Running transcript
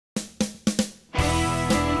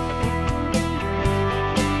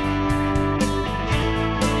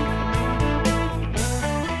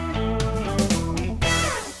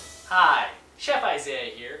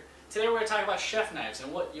Today we're going to talk about chef knives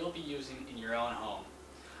and what you'll be using in your own home.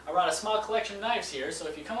 I brought a small collection of knives here, so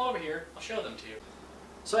if you come over here, I'll show them to you.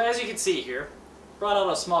 So as you can see here, brought out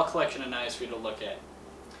a small collection of knives for you to look at.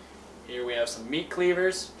 Here we have some meat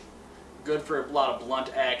cleavers, good for a lot of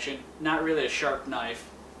blunt action, not really a sharp knife.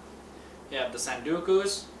 We have the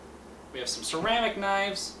sandukus, we have some ceramic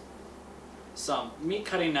knives, some meat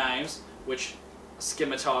cutting knives, which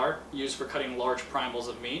scimitar, used for cutting large primals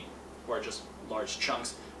of meat, or just large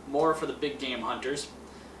chunks, more for the big game hunters.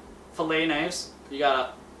 Fillet knives, you got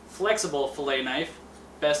a flexible fillet knife,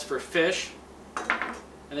 best for fish, and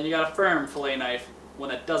then you got a firm fillet knife, one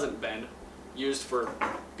that doesn't bend, used for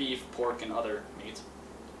beef, pork, and other meats.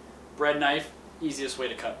 Bread knife, easiest way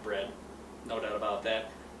to cut bread, no doubt about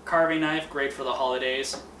that. Carving knife, great for the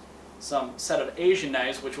holidays. Some set of Asian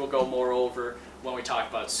knives, which we'll go more over when we talk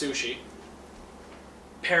about sushi.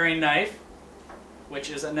 Paring knife, which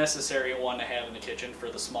is a necessary one to have in the kitchen for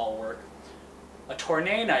the small work. A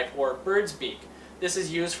tournet knife, or bird's beak. This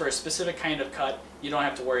is used for a specific kind of cut. You don't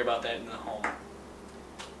have to worry about that in the home.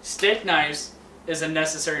 Steak knives is a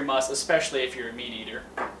necessary must, especially if you're a meat eater.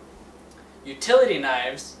 Utility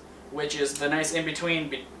knives, which is the nice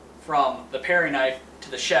in-between from the paring knife to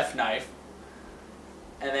the chef knife.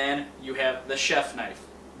 And then you have the chef knife,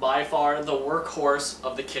 by far the workhorse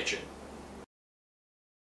of the kitchen.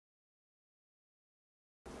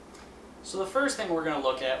 So the first thing we're going to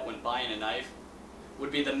look at when buying a knife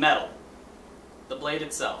would be the metal, the blade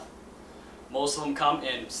itself. Most of them come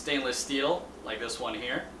in stainless steel, like this one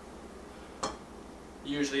here.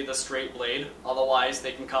 Usually the straight blade, otherwise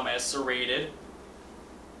they can come as serrated,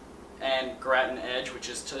 and gratin edge, which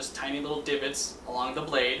is just tiny little divots along the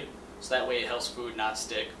blade, so that way it helps food not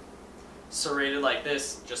stick. Serrated like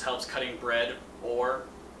this just helps cutting bread or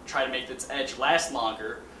try to make its edge last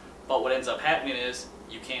longer, but what ends up happening is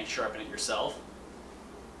you can't sharpen it yourself.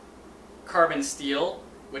 Carbon steel,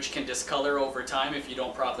 which can discolor over time if you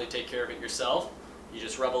don't properly take care of it yourself. You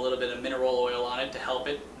just rub a little bit of mineral oil on it to help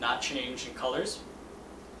it not change in colors.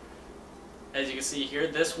 As you can see here,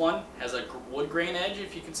 this one has a wood grain edge,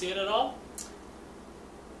 if you can see it at all.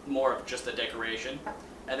 More of just a decoration.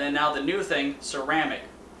 And then now the new thing, ceramic.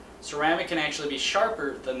 Ceramic can actually be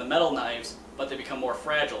sharper than the metal knives, but they become more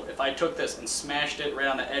fragile. If I took this and smashed it right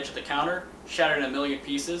on the edge of the counter, shattered in a million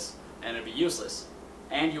pieces, and it'd be useless.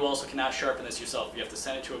 And you also cannot sharpen this yourself. You have to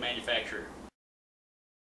send it to a manufacturer.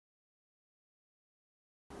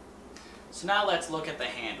 So now let's look at the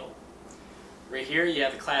handle. Right here you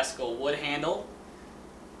have the classical wood handle.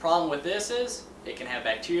 Problem with this is it can have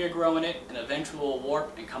bacteria grow in it and eventually will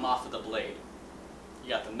warp and come off of the blade. You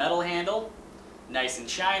got the metal handle, nice and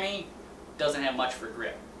shiny, doesn't have much for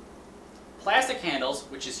grip. Plastic handles,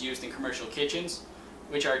 which is used in commercial kitchens,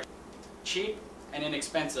 which are cheap and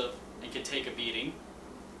inexpensive and can take a beating.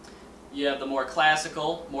 You have the more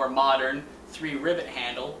classical, more modern 3-rivet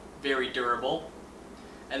handle, very durable.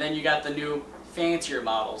 And then you got the new fancier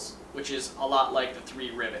models, which is a lot like the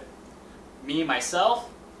 3-rivet. Me, myself,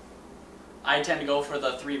 I tend to go for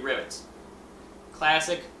the 3 rivets.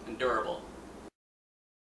 Classic and durable.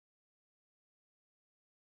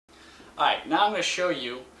 Alright, now I'm going to show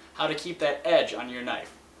you how to keep that edge on your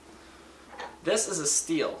knife. This is a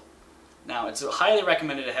steel. Now, it's highly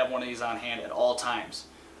recommended to have one of these on hand at all times.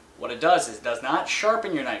 What it does is it does not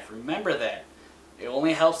sharpen your knife. Remember that. It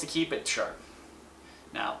only helps to keep it sharp.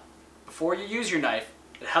 Now, before you use your knife,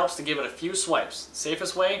 it helps to give it a few swipes. The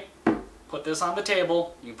safest way, put this on the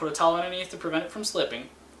table. You can put a towel underneath to prevent it from slipping.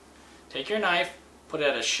 Take your knife, put it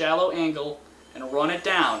at a shallow angle, and run it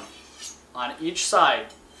down on each side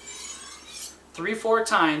 3-4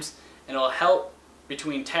 times, and it'll help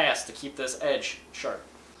between tasks to keep this edge sharp.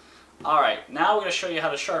 Alright, now we're going to show you how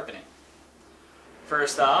to sharpen it.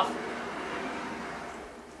 First off,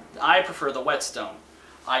 I prefer the whetstone.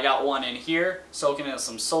 I got one in here, soaking in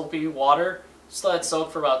some soapy water. Just let it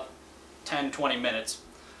soak for about 10-20 minutes.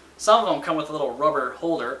 Some of them come with a little rubber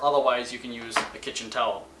holder, otherwise you can use a kitchen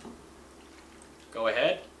towel. Go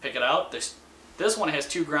ahead, pick it out. This one has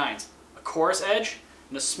 2 grinds, a coarse edge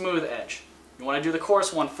and a smooth edge. You want to do the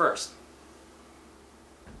coarse one first.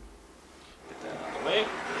 Get that out of the way.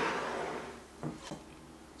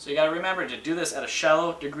 So you got to remember to do this at a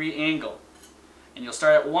shallow degree angle. And you'll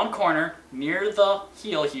start at one corner near the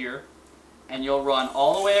heel here, and you'll run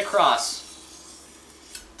all the way across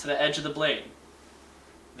to the edge of the blade.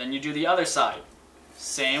 Then you do the other side,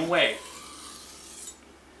 same way.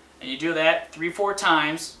 And you do that 3-4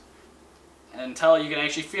 times until you can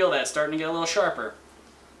actually feel that it's starting to get a little sharper.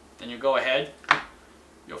 Then you go ahead,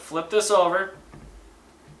 you'll flip this over,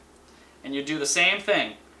 and you do the same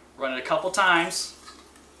thing. Run it a couple times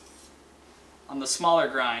on the smaller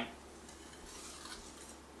grind,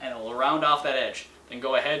 and it will round off that edge. Then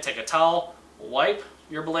go ahead, take a towel, wipe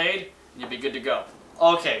your blade, and you'll be good to go.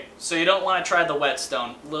 Okay, so you don't want to try the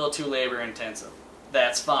whetstone, a little too labor intensive.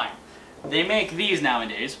 That's fine. They make these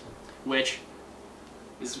nowadays, which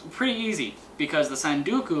is pretty easy because the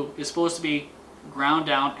Sandoku is supposed to be ground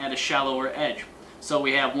down at a shallower edge. So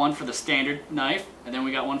we have one for the standard knife, and then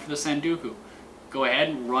we got one for the Sandoku. Go ahead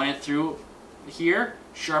and run it through here,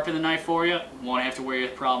 sharpen the knife for you, won't have to worry a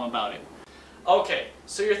problem about it. Okay,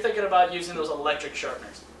 so you're thinking about using those electric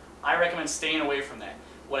sharpeners. I recommend staying away from that.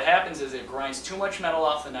 What happens is it grinds too much metal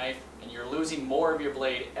off the knife and you're losing more of your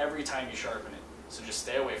blade every time you sharpen it. So just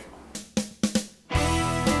stay away from them.